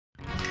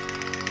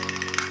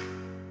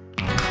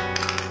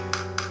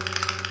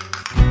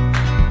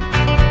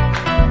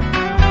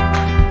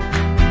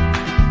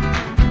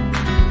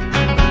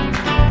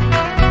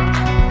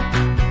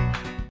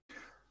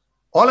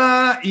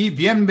Hola y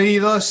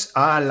bienvenidos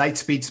a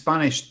LightSpeed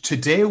Spanish.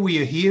 Today we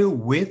are here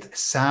with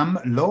Sam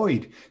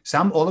Lloyd.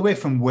 Sam, all the way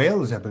from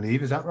Wales, I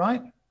believe. Is that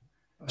right?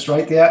 That's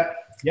right, yeah.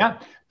 Yeah.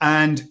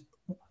 And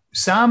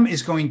Sam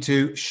is going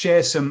to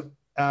share some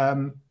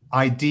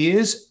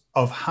ideas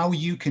of how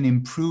you can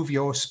improve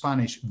your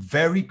Spanish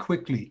very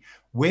quickly.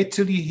 Wait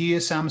till you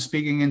hear Sam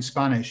speaking in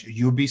Spanish.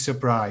 You'll be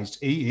surprised.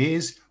 He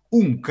is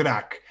un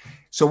crack.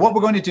 So what we're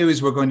going to do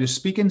is we're going to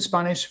speak in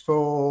Spanish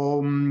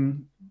for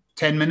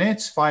 10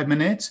 minutes, 5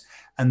 minutes,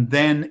 and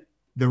then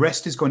the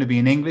rest is going to be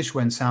in English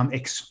when Sam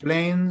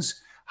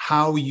explains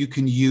how you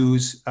can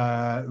use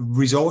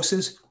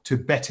resources to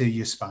better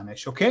your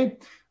Spanish, okay?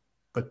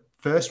 But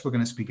first we're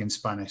going to speak in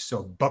Spanish,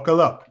 so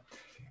buckle up.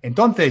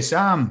 Entonces,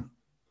 Sam,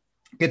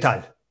 ¿qué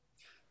tal?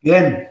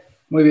 Bien,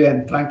 muy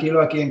bien.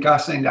 Tranquilo aquí en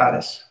casa en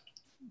Gales.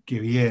 Qué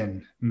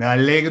bien. Me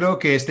alegro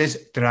que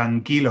estés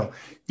tranquilo.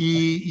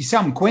 Y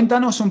Sam,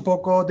 cuéntanos un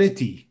poco de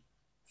ti.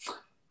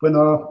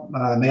 Bueno,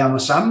 me llamo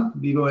Sam,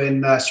 vivo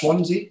en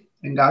Swansea,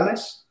 en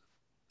Gales.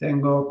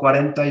 Tengo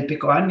 40 y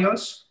pico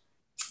años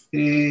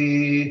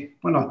y,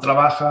 bueno,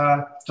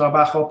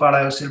 trabajo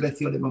para el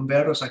servicio de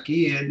bomberos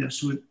aquí en el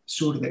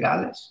sur de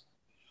Gales.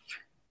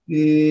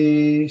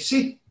 Y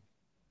sí.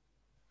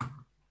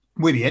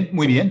 Muy bien,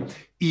 muy bien.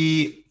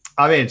 Y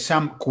a ver,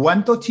 Sam,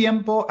 ¿cuánto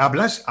tiempo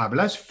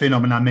hablas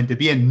fenomenalmente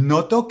bien?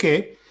 Noto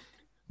que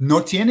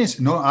no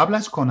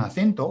hablas con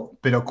acento,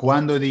 pero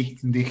cuando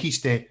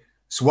dijiste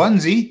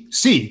Swansea,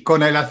 sí,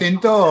 con el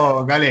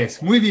acento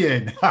galés. Muy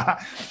bien.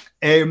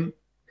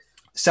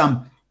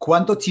 Sam,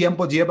 ¿cuánto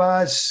tiempo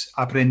llevas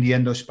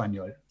aprendiendo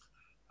español?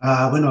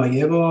 Bueno,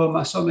 llevo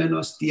más o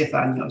menos 10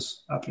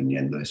 años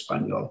aprendiendo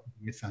español.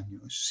 10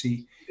 años,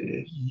 sí.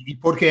 ¿Y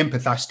por qué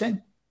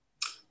empezaste?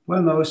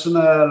 Bueno, es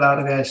una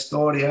larga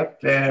historia,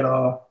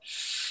 pero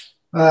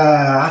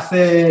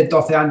hace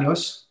 12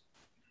 años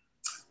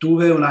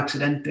tuve un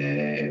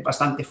accidente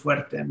bastante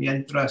fuerte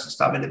mientras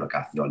estaba de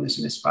vacaciones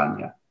en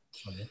España.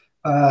 Vale.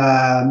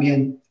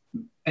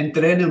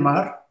 Entré en el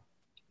mar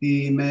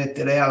y me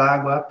tiré al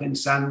agua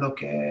pensando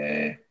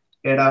que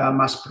era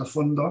más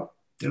profundo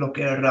de lo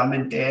que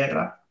realmente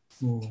era.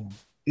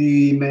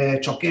 Y me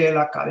choqué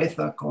la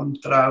cabeza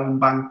contra un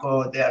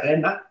banco de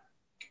arena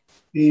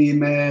y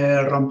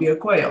me rompí el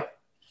cuello.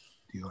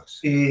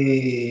 Dios.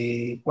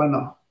 Y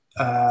bueno,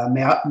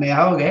 me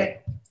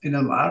ahogué en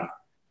el mar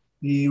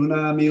y un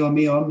amigo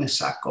mío me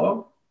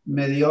sacó,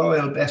 me dio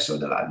el beso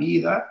de la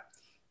vida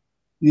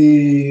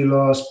y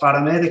los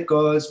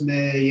paramédicos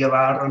me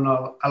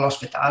llevaron al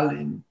hospital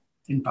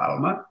en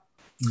Palma.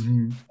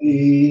 Mm-hmm.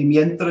 Y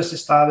mientras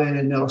estaba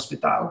en el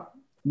hospital,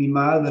 mi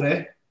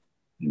madre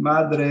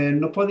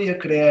no podía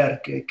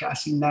creer que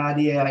casi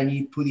nadie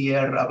allí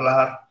pudiera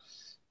hablar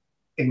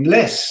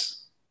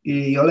inglés.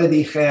 Y yo le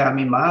dije a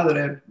mi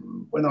madre,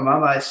 bueno,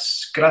 mamá,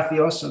 es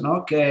gracioso,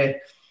 ¿no?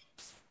 Que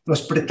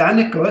los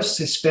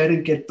británicos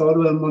esperen que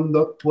todo el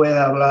mundo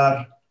pueda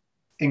hablar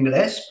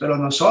inglés, pero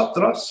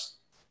nosotros,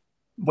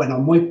 bueno,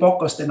 muy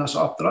pocos de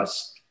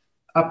nosotros,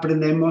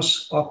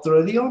 aprendemos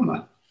otro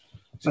idioma.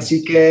 Sí.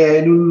 Así que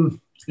en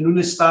un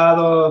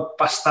estado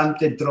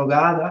bastante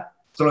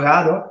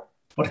drogado,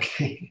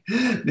 porque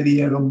me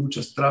dieron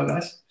muchas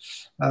drogas,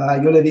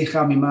 yo le dije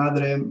a mi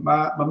madre,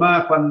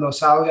 mamá, cuando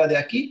salga de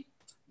aquí,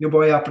 yo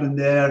voy a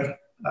aprender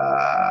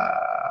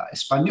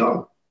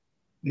español.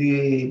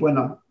 Y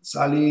bueno,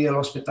 salí del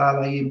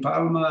hospital ahí en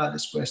Palma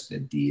después de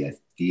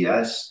 10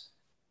 días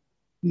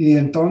y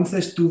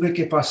entonces tuve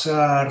que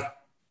pasar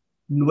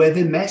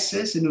 9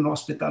 meses en un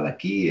hospital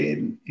aquí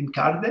en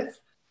Cardiff,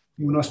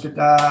 un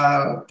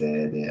hospital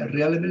de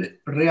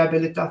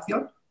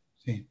rehabilitación.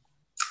 Sí.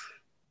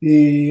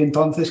 Y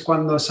entonces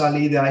cuando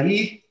salí de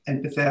ahí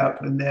empecé a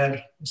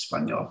aprender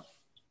español.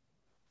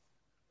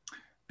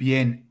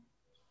 Bien.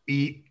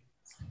 Y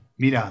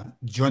mira,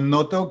 yo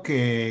noto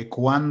que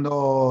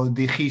cuando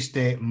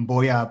dijiste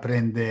voy a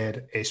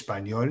aprender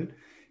español,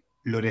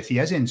 lo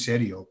decías en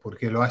serio,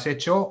 porque lo has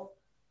hecho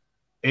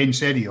en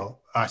serio.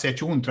 Has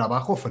hecho un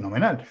trabajo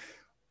fenomenal.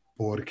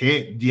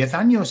 Porque 10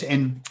 años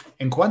en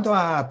cuanto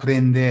a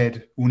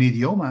aprender un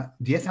idioma,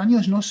 10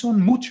 años no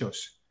son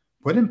muchos.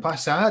 Pueden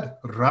pasar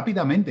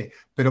rápidamente,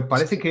 pero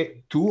parece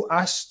que tú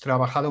has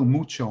trabajado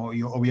mucho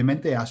y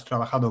obviamente has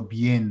trabajado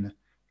bien,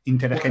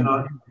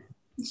 inteligentemente. Bueno,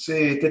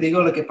 sí, te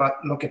digo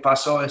lo que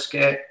pasó es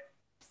que,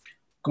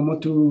 como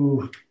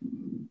tú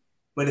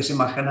puedes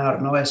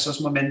imaginar, ¿no?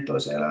 Esos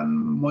momentos eran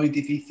muy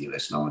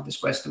difíciles, ¿no?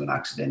 Después de un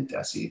accidente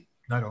así.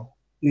 Claro.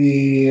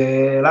 Y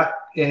el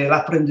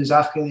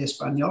aprendizaje de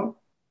español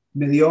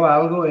me dio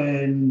algo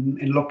en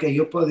lo que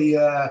yo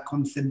podía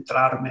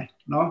concentrarme,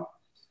 ¿no?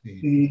 Sí.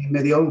 Y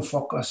me dio un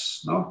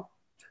focus, ¿no?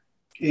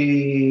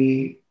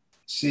 Y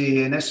sí,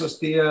 en esos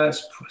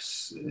días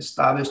pues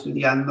estaba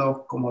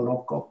estudiando como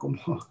loco,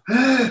 como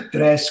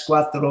 3,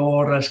 4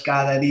 horas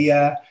cada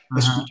día,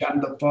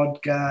 escuchando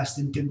podcast,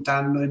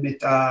 intentando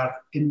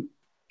imitar,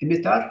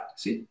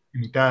 ¿sí?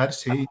 Imitar,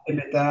 sí.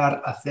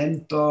 Imitar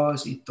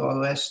acentos y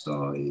todo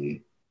esto.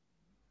 Y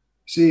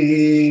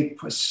sí,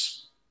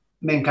 pues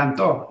me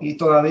encantó y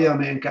todavía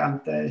me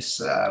encanta.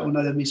 Es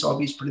uno de mis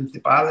hobbies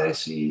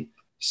principales y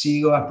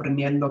sigo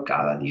aprendiendo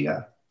cada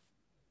día.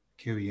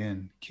 Qué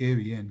bien, qué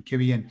bien, qué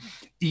bien.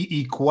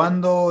 ¿Y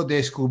cuándo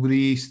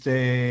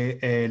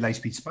descubriste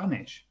LightSpeed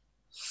Spanish?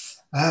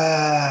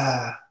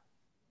 Ah,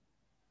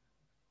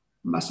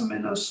 más o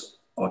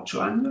menos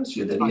 8 años,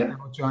 yo Hace diría.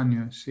 8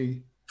 años,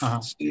 sí.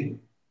 Ajá. Sí,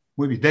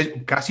 Muy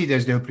bien. Casi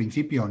desde el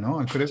principio,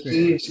 ¿no? Creo que,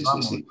 sí, sí, sí,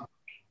 vamos, sí,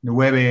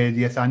 9,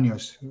 10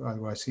 años,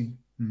 algo así.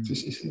 sí,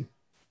 sí, sí.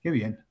 Qué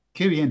bien,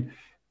 qué bien.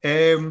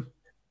 Em,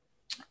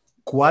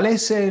 ¿Cuál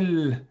es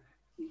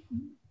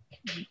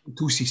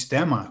tu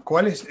sistema?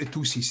 ¿Cuál es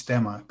tu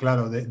sistema,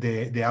 claro,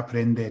 de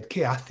aprender?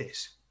 ¿Qué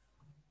haces?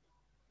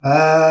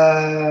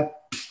 Ah,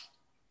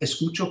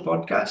 escucho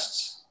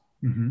podcasts,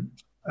 Ujú.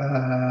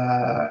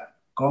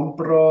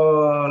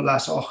 compro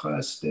las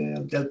hojas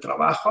del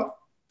trabajo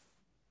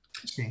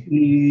Sí.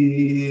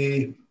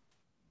 y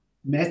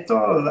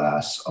meto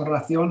las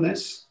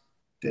oraciones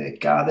de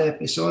cada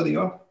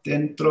episodio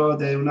dentro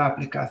de una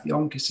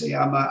aplicación que se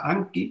llama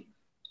Anki,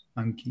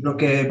 Aquí. lo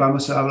que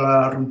vamos a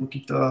hablar un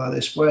poquito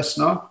después,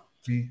 ¿no?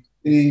 Sí,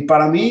 Y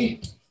para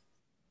mí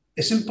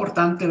es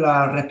importante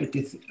la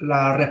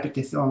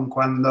repetición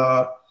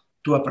cuando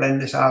tú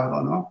aprendes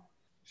algo, ¿no?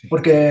 sí,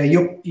 Porque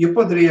yo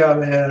podría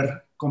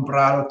haber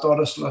comprado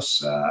todas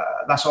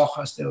las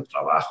hojas del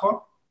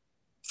trabajo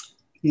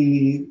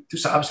y tú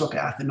sabes lo que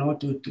hace, ¿no?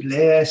 Tú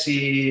lees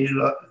y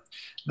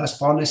las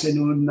pones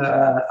en un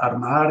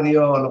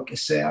armario o lo que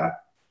sea,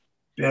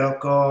 pero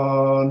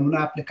con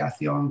una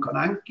aplicación con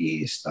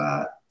Anki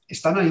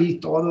están ahí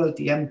todo el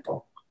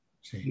tiempo.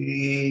 sí.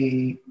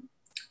 Y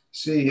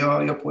sí,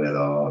 yo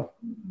puedo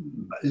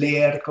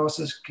leer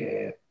cosas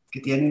que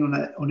tienen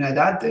una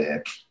edad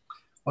de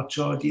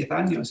 8 o 10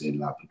 años en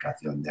la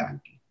aplicación de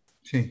Anki.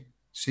 Sí,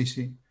 sí,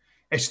 sí.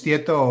 Es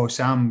cierto,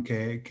 Sam,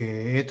 que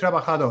he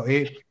trabajado,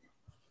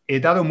 he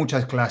dado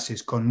muchas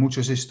clases con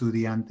muchos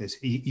estudiantes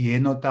y he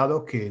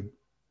notado que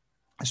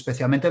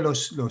especialmente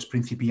los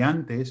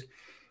principiantes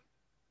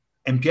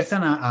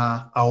empiezan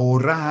a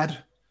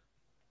ahorrar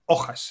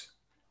hojas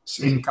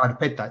en Sí,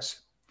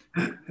 carpetas.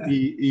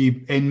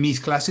 Y en mis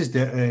clases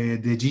de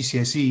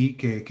GCSE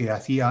que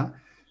hacía,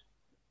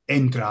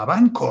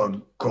 entraban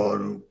con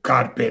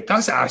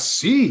carpetas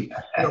así,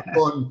 pero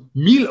con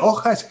 1000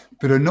 hojas,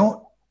 pero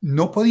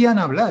no podían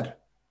hablar.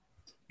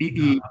 no,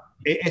 Y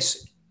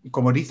es,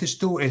 como dices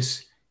tú,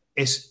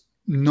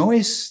 no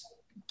es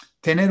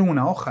tener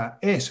una hoja,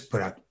 es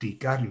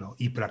practicarlo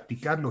y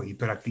practicarlo y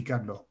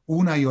practicarlo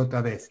una y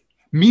otra vez,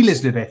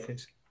 miles de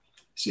veces.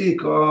 sí,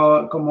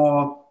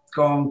 como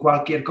con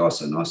cualquier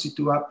cosa, ¿no? Si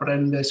tú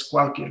aprendes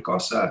cualquier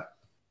cosa,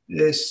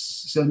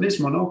 es el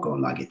mismo, ¿no?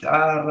 Con la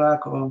guitarra,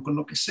 con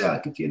lo que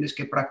sea, que tienes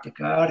que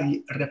practicar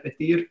y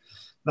repetir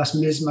las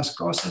mismas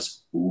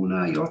cosas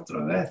una y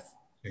otra vez.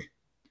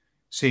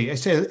 Sí,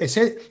 sí,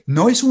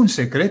 no es un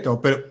secreto,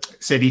 pero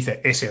se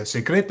dice, es el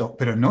secreto,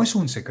 pero no es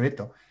un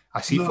secreto.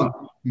 Así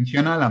No,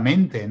 funciona la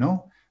mente,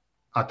 ¿no?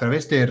 A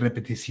través de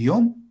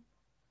repetición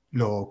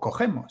lo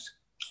cogemos.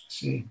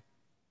 sí,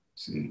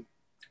 sí.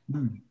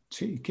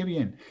 Sí, qué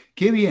bien,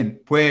 qué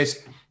bien.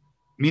 Pues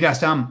mira,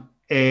 Sam,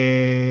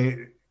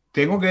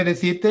 tengo que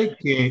decirte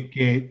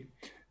que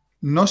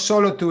no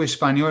solo tu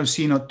español,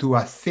 sino tu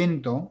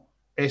acento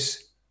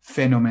es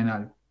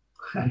fenomenal.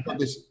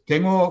 Entonces,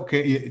 tengo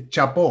que,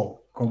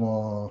 chapó,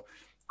 como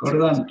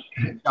Gordon,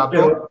 ¿qué chapó,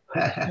 pero,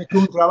 es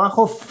un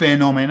trabajo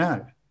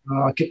fenomenal.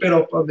 no, qué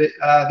pero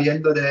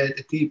viendo de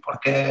ti?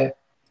 Porque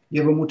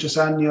llevo muchos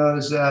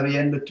años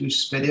viendo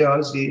tus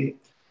videos y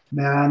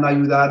me han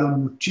ayudado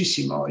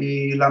muchísimo.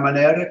 Y la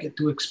manera que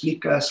tú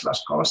explicas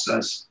las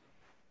cosas,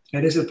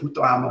 eres el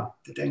puto amo,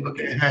 te tengo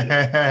que decir.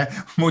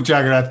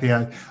 Muchas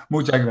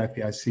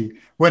gracias, sí.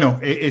 Bueno,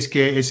 es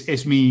que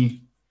es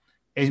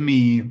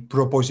mi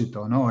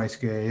propósito, ¿no? Es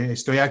que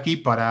estoy aquí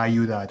para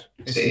ayudar.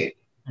 Sí,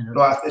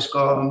 lo haces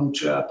con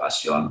mucha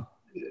pasión,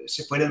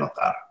 se puede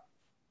notar.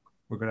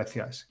 Pues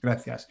gracias,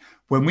 gracias.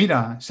 Pues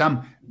mira,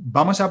 Sam,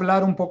 vamos a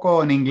hablar un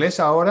poco en inglés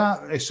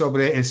ahora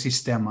sobre el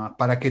sistema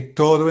para que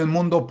todo el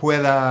mundo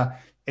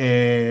pueda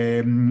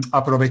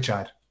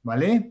aprovechar,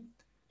 ¿vale?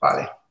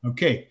 Vale.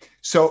 Okay,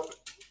 so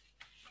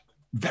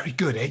very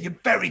good, eh? You're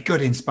very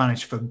good in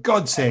Spanish, for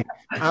God's sake.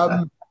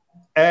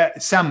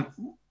 Sam,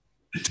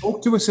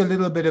 talk to us a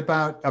little bit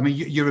about, I mean,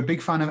 you're a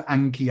big fan of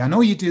Anki. I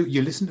know you do,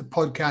 you listen to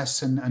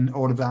podcasts and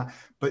all of that,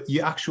 but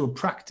your actual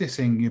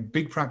practicing, your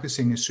big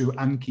practicing is through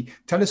Anki.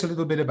 Tell us a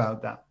little bit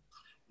about that.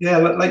 Yeah,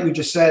 like we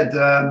just said,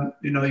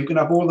 you can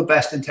have all the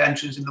best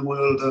intentions in the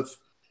world of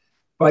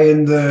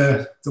buying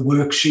the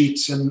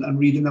worksheets and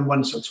reading them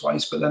once or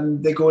twice, but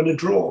then they go in a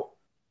drawer.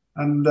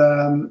 And,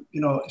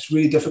 it's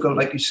really difficult,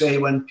 like you say,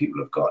 when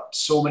people have got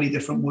so many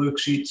different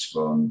worksheets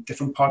from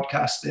different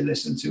podcasts they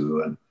listen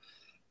to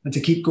and to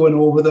keep going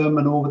over them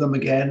and over them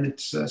again,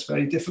 it's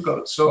very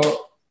difficult. So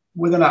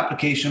with an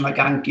application like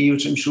Anki,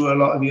 which I'm sure a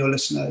lot of your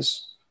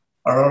listeners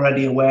are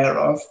already aware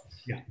of,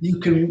 Yeah. you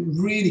can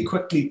really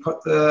quickly put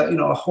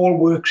a whole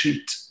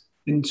worksheet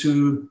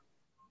into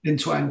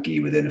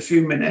Anki within a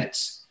few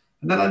minutes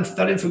And then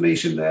that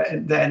information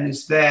then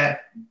is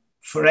there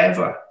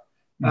forever.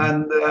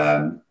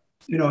 And,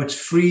 it's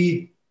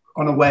free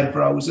on a web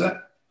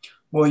browser,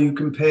 or you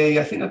can pay,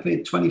 I think I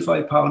paid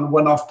 £25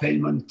 one-off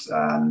payment,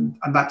 and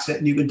that's it.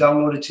 And you can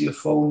download it to your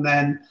phone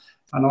then.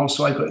 And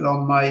also I got it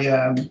on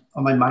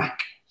my Mac.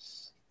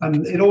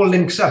 And it all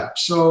links up.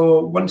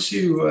 So once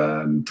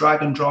you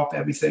drag and drop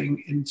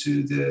everything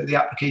into the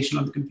application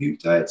on the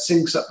computer, it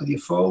syncs up with your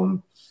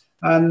phone.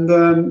 And,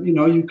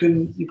 you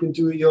can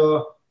do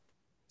your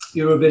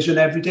revision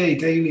every day,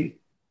 daily.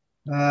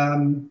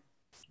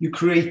 You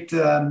create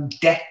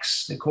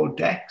decks, they're called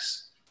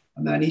decks.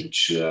 And then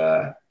each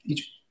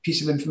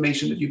piece of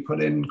information that you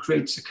put in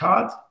creates a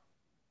card.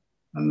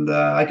 And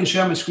I can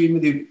share my screen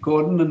with you,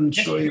 Gordon, and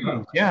show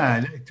you.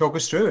 Yeah, talk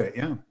us through it,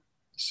 yeah.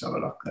 Let's have a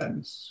look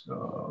then.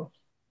 So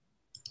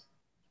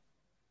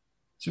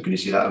can you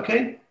see that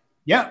okay?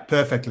 Yeah,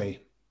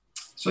 perfectly.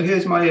 So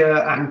here's my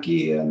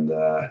Anki, and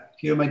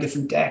here are my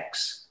different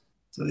decks.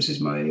 So this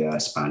is my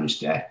Spanish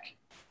deck.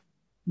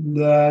 And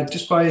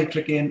just by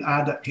clicking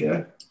add up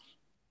here,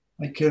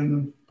 I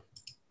can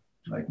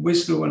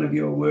whiz through one of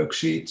your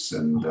worksheets,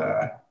 and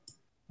I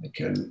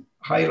can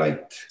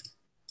highlight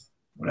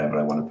whatever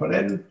I want to put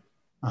in,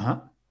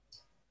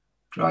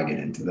 drag it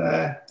into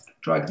there,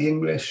 drag the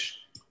English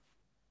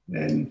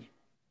in,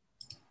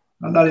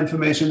 and that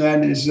information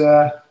then is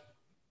in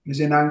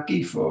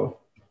Anki for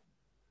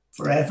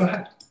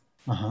forever.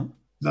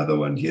 Another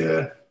one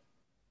here.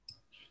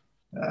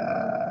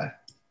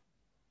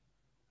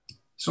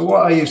 So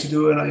what I used to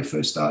do when I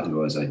first started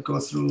was I'd go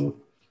through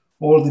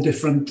all the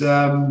different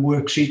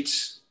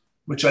worksheets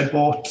which I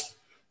bought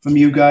from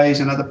you guys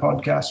and other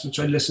podcasts which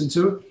I listened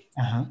to,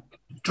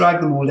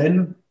 drag them all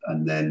in,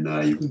 and then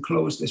you can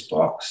close this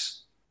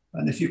box.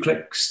 And if you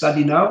click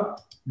study now,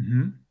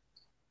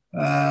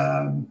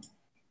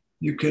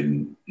 you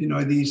can,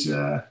 these,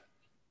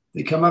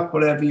 they come up,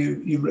 whatever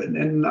you've written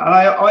in. And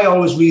I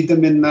always read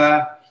them in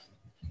out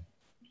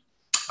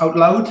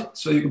loud,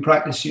 so you can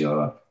practice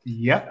your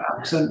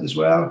accent as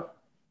well.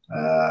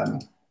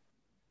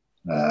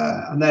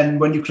 And then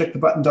when you click the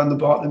button down the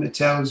bottom, it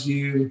tells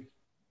you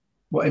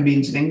what it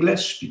means in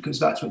English, because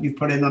that's what you've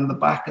put in on the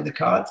back of the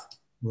card.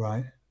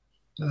 Right.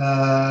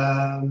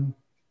 And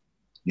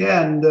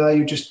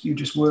you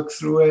just work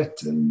through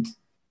it. And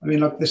I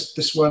mean, like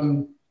this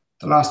one,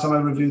 the last time I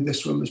reviewed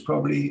this one was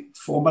probably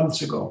 4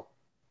 months ago.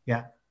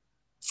 Yeah.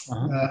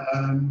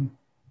 And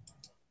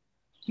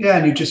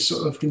you just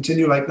sort of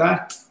continue like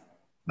that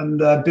and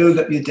build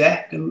up your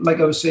deck. And like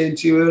I was saying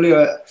to you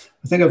earlier,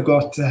 I think I've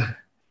got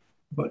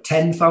about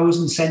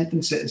 10,000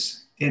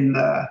 sentences in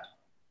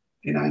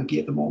Anki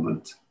at the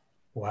moment.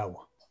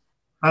 Wow.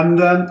 And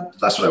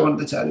that's what I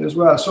wanted to tell you as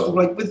well. Sort of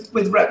like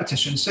with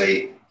repetition,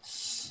 say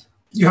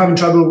you're having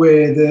trouble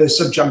with the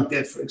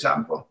subjunctive, for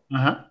example.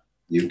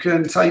 You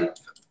can type,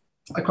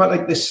 I quite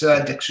like this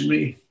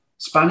dictionary,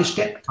 Spanish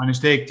Dict. Spanish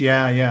Dict,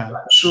 yeah. I'm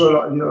sure a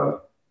lot of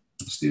your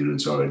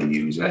students already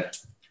use it.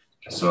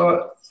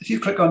 So if you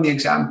click on the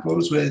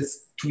examples with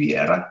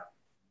tuviera,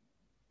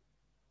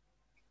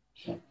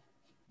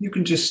 you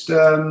can just,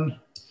 you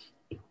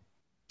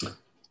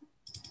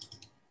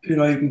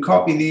can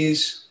copy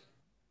these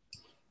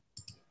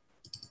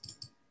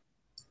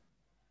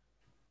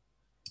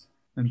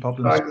and pop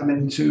them, drag them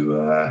into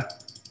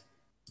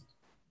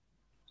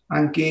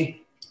Anki.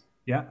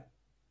 Yeah.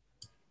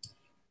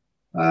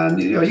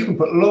 And, you can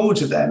put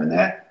loads of them in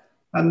there.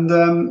 And,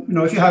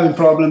 if you're having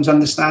problems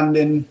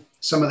understanding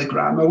some of the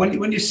grammar,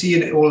 when you're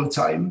seeing it all the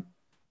time,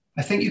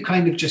 I think you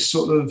kind of just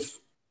sort of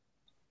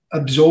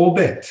absorb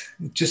it.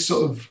 It just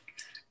sort of,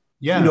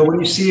 when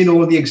you're seeing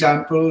all the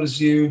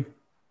examples, it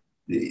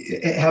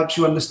helps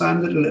you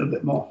understand it a little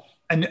bit more.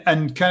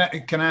 And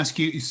can I ask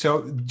you,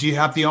 so do you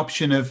have the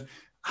option of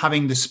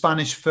having the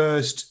Spanish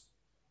first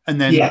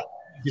and then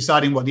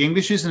deciding what the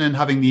English is, and then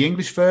having the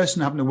English first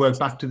and having to work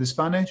back to the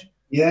Spanish?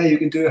 Yeah, you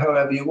can do it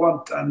however you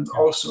want. And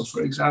also,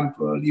 for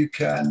example, you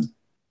can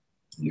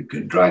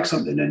drag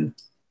something in.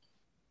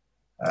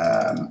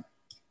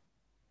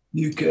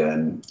 You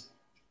can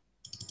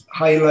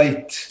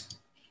highlight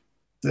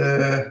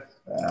the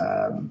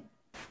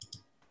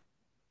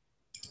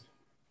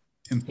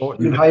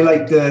important. You can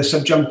highlight the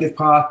subjunctive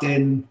part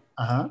in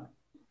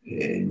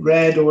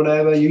red or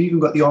whatever. You even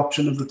got the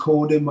option of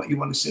recording what you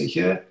want to say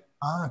here.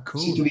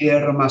 Cool. Si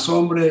tuviera más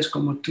hombres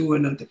como tú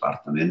en el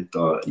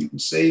departamento, you can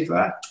save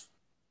that.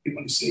 You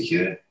want to say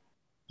here.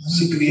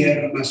 Si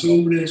tuviera más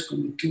hombres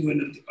como tú en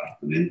el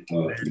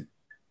departamento.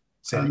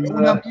 Sería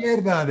una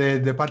mierda de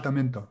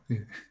departamento.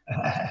 And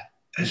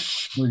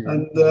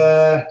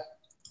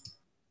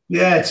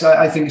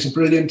I think it's a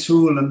brilliant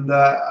tool, and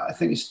I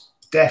think it's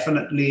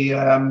definitely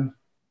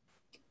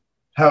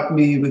helped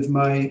me with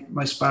my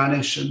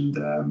Spanish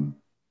and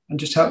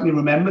just helped me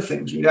remember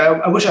things.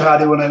 I wish I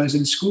had it when I was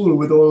in school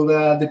with all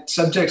the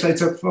subjects I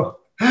took for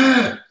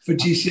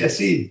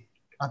GCSE.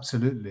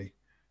 Absolutely.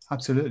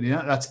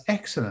 Yeah, that's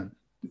excellent.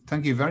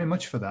 Thank you very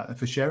much for that,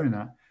 for sharing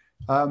that.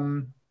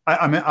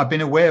 I've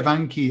been aware of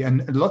Anki,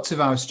 and lots of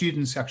our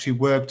students actually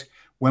worked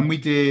when we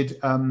did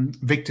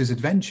Victor's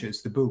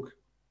Adventures, the book.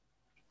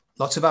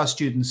 lots of our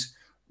students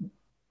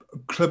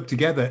club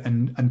together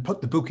and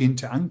put the book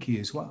into Anki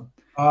as well.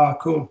 Ah,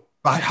 cool.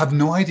 I have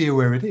no idea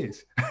where it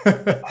is.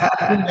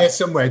 It's in there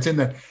somewhere. It's in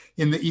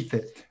the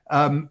ether.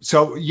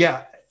 So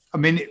yeah, I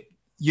mean,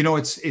 you know,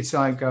 it's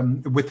like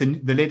with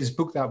the latest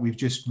book that we've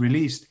just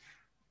released,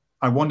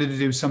 I wanted to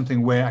do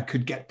something where I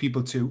could get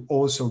people to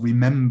also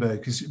remember,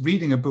 because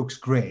reading a book's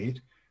great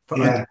for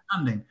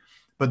understanding,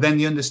 but then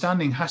the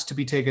understanding has to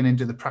be taken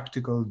into the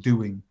practical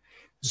doing.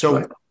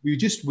 So we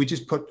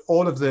just put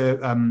all of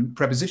the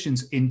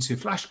prepositions into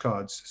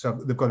flashcards. So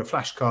they've got a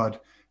flashcard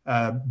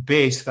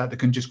base that they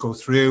can just go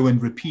through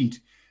and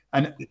repeat.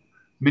 And I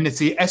mean, it's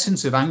the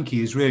essence of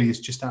Anki is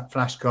just that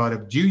flashcard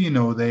of, do you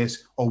know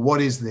this, or what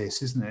is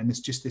this, isn't it? And it's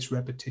just this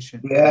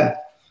repetition. Yeah.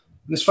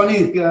 It's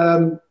funny.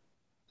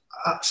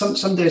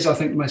 Some days I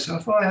think to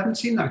myself, oh, I haven't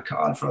seen that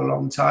card for a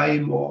long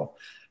time, or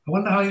I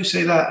wonder how you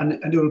say that, and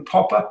it will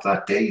pop up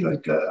that day.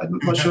 Like I'm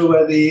not sure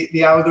where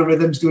the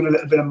algorithm's doing a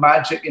little bit of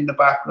magic in the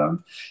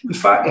background. In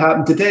fact, it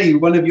happened today.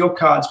 One of your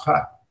cards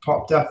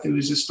popped up. It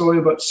was a story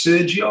about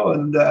Sergio,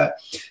 and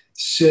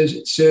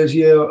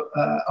Sergio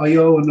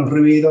oyó un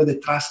ruido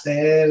detrás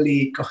de él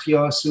y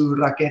cogió su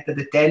raqueta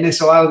de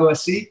tenis o algo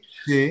así.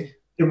 Sí.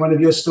 In one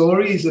of your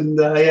stories, and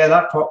yeah,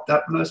 that popped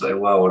up, and I was like,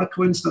 wow, what a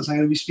coincidence. I'm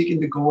going to be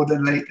speaking to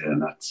Gordon later,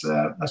 and that's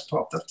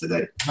popped up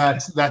today.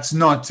 That's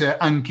not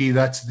Anki,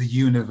 that's the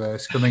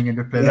universe coming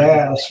into play.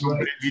 Yeah, that's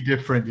completely right.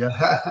 different.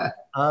 Yeah.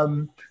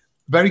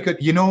 Very good.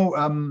 You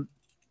know,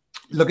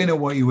 looking at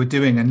what you were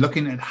doing and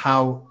looking at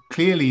how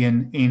clearly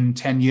in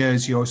 10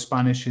 years your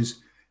Spanish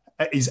is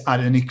at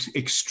an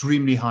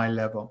extremely high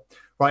level,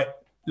 right?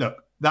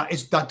 Look,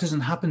 that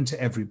doesn't happen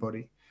to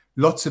everybody.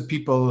 Lots of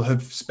people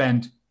have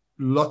spent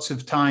lots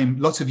of time,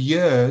 lots of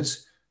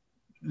years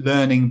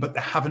learning, but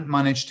they haven't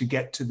managed to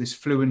get to this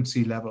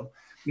fluency level.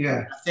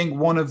 Yeah. I think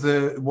one of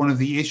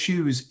the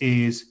issues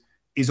is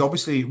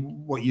obviously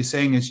what you're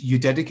saying is you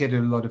dedicated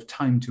a lot of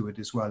time to it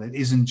as well. It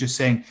isn't just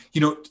saying, you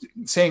know,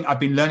 saying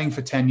I've been learning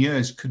for 10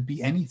 years could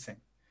be anything.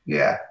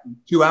 Yeah.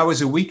 2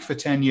 hours a week for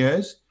 10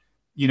 years,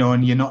 you know,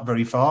 and you're not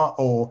very far,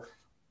 or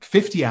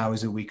 50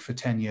 hours a week for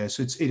 10 years.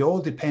 So it all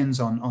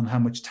depends on how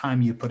much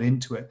time you put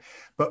into it.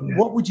 But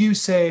what would you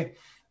say,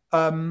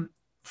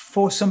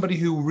 for somebody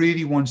who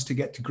really wants to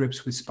get to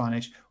grips with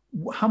Spanish,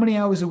 how many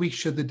hours a week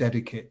should they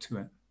dedicate to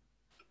it?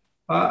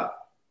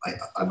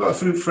 I've got a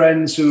few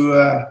friends who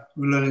are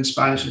learning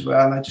Spanish as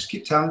well, and I just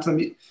keep telling them,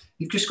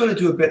 you've just got to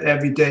do a bit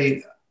every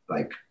day,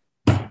 like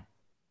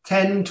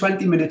 10,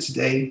 20 minutes a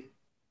day,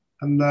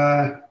 and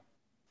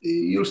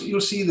you'll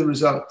see the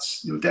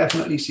results. You'll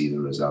definitely see the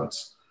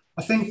results.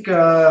 I think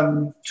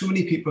too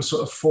many people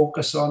sort of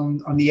focus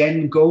on the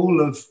end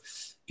goal of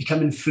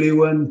becoming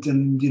fluent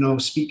and, you know,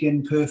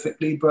 speaking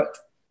perfectly, but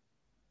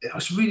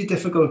it's really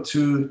difficult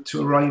to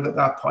arrive at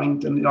that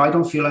point. And, you know, I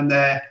don't feel I'm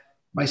there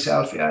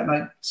myself yet, and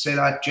I say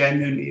that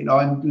genuinely. You know,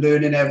 I'm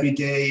learning every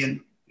day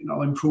and, you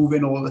know,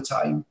 improving all the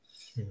time.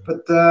 Yeah.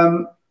 But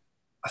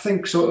I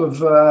think sort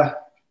of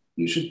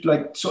you should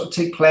like sort of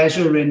take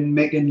pleasure in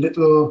making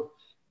little,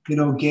 you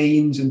know,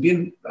 gains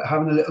and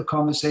having a little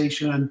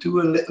conversation and do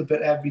a little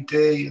bit every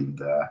day. And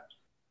I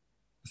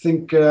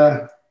think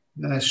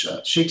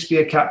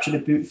Shakespeare captured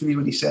it beautifully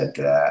when he said,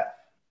 I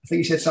think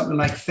he said something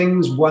like,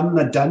 things won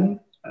are done,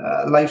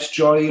 life's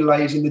joy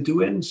lies in the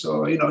doing.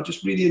 So, you know,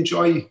 just really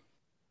enjoy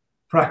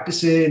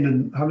practicing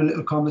and having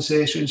little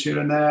conversations here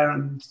and there,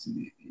 and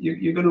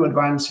you're going to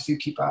advance if you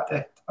keep at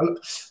it.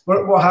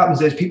 What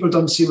happens is people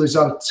don't see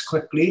results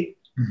quickly.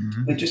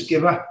 Mm-hmm. They just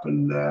give up.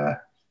 And,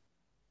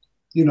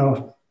 you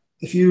know,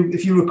 if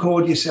you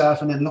record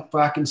yourself and then look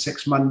back in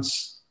 6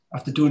 months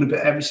after doing a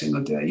bit every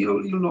single day,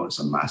 you'll notice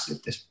a massive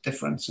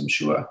difference, I'm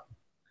sure.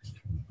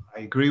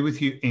 I agree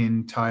with you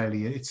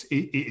entirely.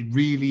 It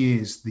really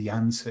is the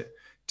answer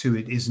to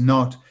it. Is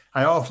not,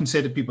 I often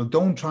say to people,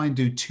 don't try and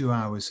do 2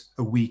 hours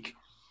a week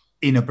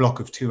in a block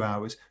of 2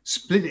 hours.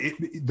 Split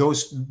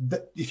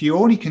it, if you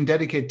only can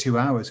dedicate 2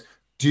 hours,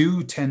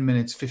 do 10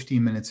 minutes,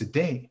 15 minutes a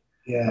day.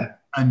 Yeah.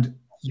 And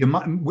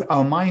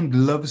our mind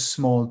loves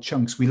small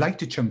chunks. We like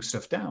to chunk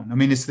stuff down. I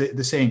mean, it's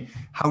the saying,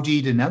 how do you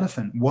eat an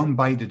elephant? One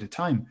bite at a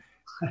time.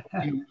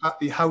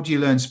 How do you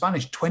learn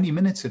Spanish? 20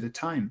 minutes at a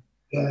time.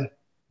 Yeah.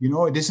 You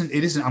know, it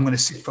isn't, I'm going to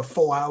sit for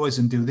 4 hours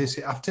and do this.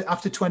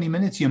 After 20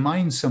 minutes, your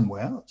mind's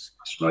somewhere else.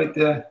 That's right.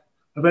 Yeah.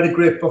 I read a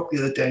great book the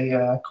other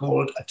day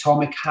called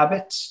Atomic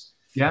Habits.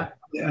 Yeah.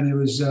 And it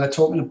was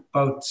talking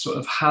about sort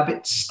of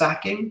habit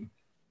stacking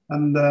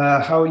and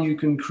how you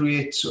can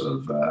create sort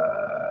of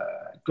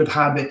good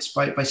habits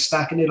by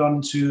stacking it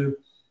onto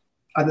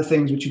other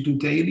things which you do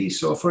daily.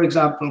 So, for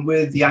example,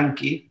 with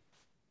Yankee,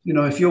 you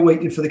know, if you're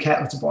waiting for the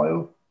kettle to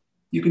boil,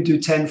 you can do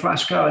 10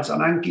 flashcards on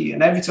Anki.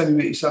 And every time you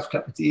make yourself a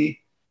cup of tea,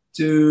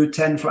 do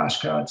 10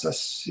 flashcards.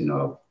 That's, you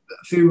know,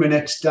 a few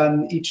minutes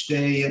done each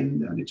day,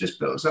 and it just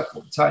builds up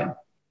all the time.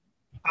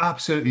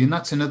 Absolutely. And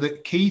that's another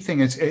key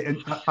thing.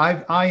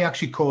 I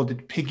actually called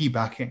it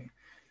piggybacking.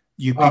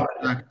 You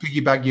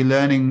piggyback your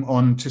learning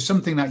onto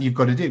something that you've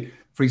got to do.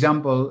 For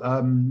example,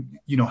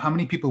 you know, how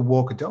many people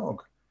walk a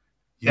dog?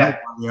 Yeah.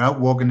 While you're out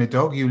walking the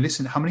dog, you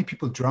listen. How many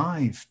people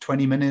drive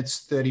 20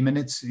 minutes, 30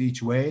 minutes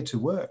each way to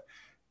work?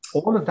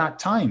 All of that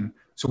time.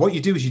 So what you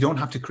do is you don't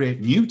have to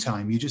create new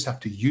time. You just have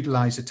to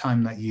utilize the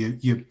time that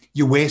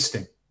you're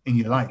wasting in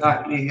your life.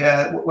 Exactly.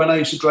 Yeah. When I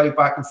used to drive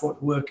back and forth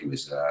to work, it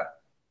was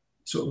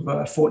sort of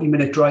a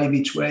 40-minute drive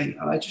each way.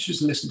 And I just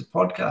used to listen to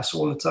podcasts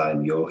all the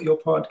time. Your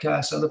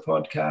podcasts, other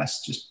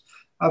podcasts, just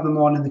have them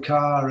on in the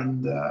car,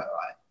 and it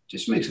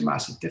just makes a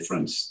massive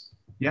difference.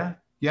 Yeah.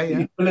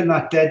 You're filling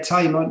that dead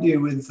time, aren't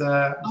you, with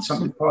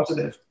something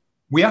positive?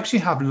 We actually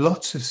have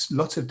lots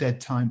of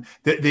dead time.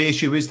 The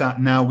issue is that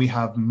now we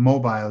have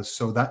mobiles,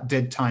 so that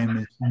dead time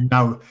is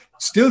now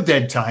still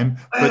dead time,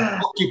 but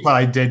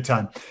occupied dead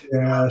time.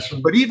 Yeah.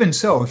 But even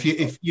so,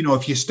 if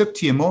you're stuck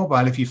to your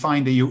mobile, if you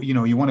find that you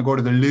want to go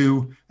to the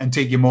loo and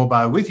take your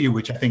mobile with you,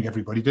 which I think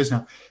everybody does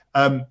now,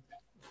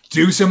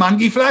 do some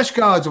Anki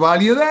flashcards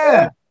while you're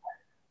there.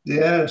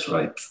 Yeah, that's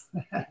right.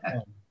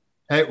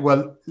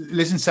 Well,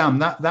 listen, Sam,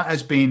 that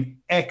has been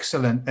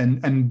excellent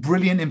and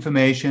brilliant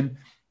information.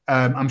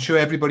 I'm sure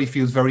everybody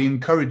feels very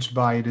encouraged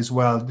by it as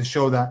well, to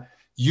show that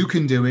you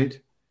can do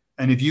it.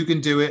 And if you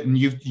can do it and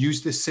you've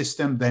used this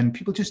system, then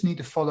people just need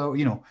to follow.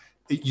 You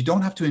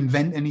don't have to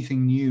invent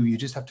anything new. You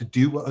just have to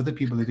do what other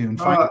people are doing.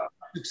 Find it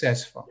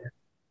successful.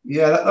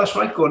 Yeah, that's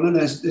right, Gordon.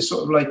 There's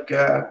sort of like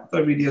I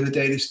read the other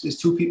day. There's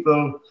two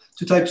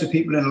types of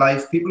people in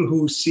life. People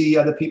who see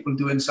other people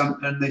doing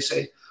something and they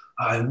say,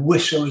 "I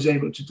wish I was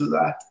able to do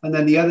that." And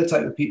then the other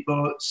type of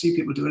people see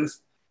people doing it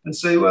and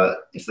say, "Well,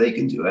 if they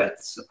can do it,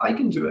 I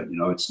can do it."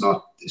 It's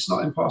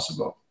not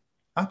impossible.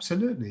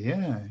 Absolutely,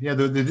 yeah.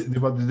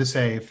 What did they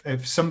say?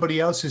 If somebody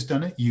else has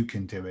done it, you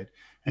can do it.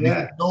 And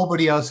if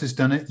nobody else has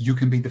done it, you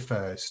can be the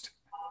first.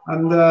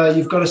 And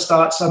you've got to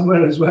start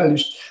somewhere as well.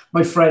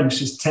 My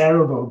French is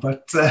terrible,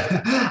 but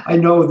I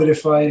know that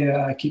if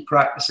I keep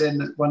practicing,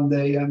 that one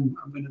day I'm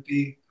going to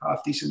be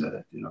half decent at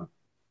it.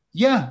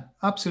 Yeah,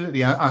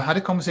 absolutely. I had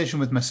a conversation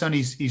with my son.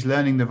 He's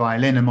learning the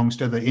violin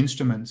amongst other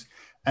instruments.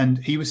 And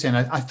he was saying,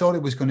 I thought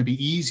it was going to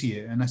be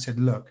easier. And I said,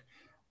 look,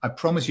 I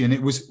promise you. And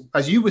it was,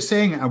 as you were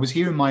saying, I was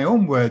hearing my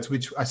own words,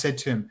 which I said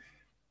to him,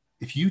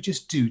 if you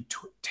just do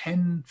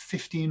 10,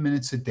 15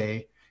 minutes a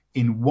day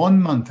in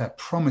 1 month, I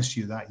promise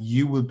you that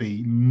you will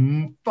be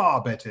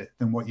far better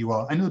than what you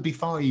are. And it'll be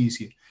far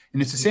easier.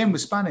 And it's the same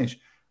with Spanish.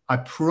 I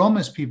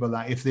promise people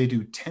that if they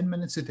do 10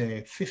 minutes a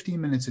day,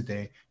 15 minutes a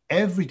day,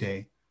 every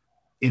day,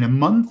 in a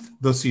month,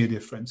 they'll see a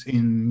difference.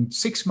 In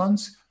 6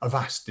 months, a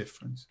vast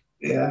difference.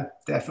 Yeah,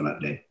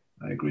 definitely.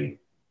 I agree.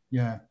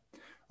 Yeah.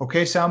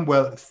 Okay, Sam.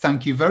 Well,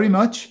 thank you very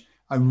much.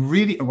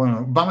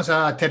 Vamos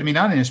a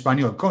terminar en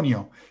español,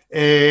 coño.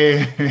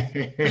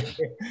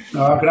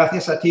 No,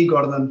 gracias a ti,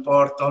 Gordon,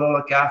 por todo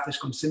lo que haces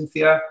con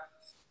Cynthia.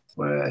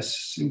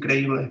 Pues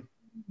increíble.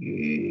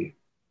 Y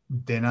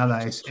de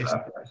nada,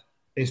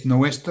 es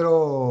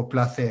nuestro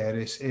placer.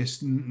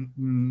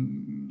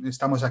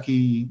 Estamos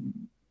aquí,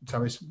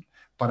 ¿sabes?,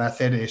 para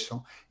hacer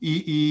eso.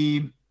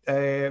 Y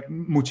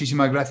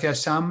muchísimas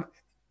gracias, Sam.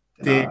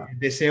 Te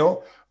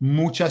deseo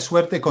mucha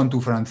suerte con tu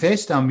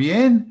francés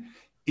también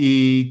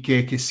y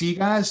que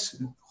sigas,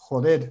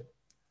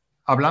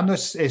 hablando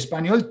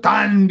español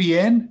tan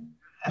bien.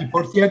 Y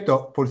por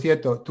cierto,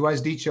 tú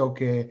has dicho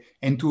que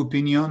en tu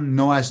opinión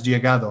no has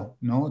llegado,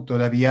 ¿no?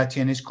 Todavía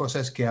tienes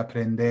cosas que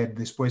aprender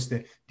después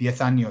de 10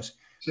 años.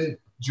 Sí.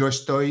 Yo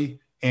estoy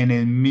en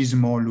el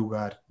mismo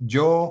lugar.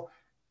 Yo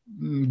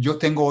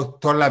tengo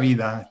toda la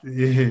vida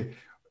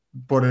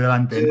por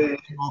delante.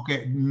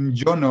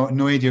 Yo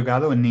no he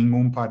llegado en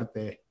ninguna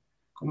parte.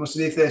 Como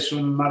se dice, es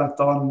un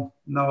maratón,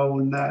 no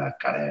una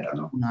carrera,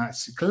 ¿no?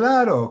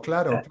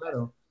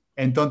 Claro.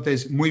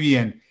 Entonces, muy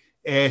bien.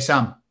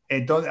 Sam,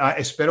 entonces,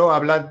 espero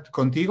hablar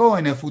contigo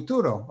en el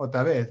futuro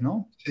otra vez,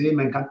 ¿no? Sí,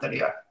 me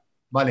encantaría.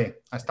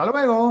 Vale, hasta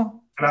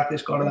luego.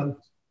 Gracias, Gordon.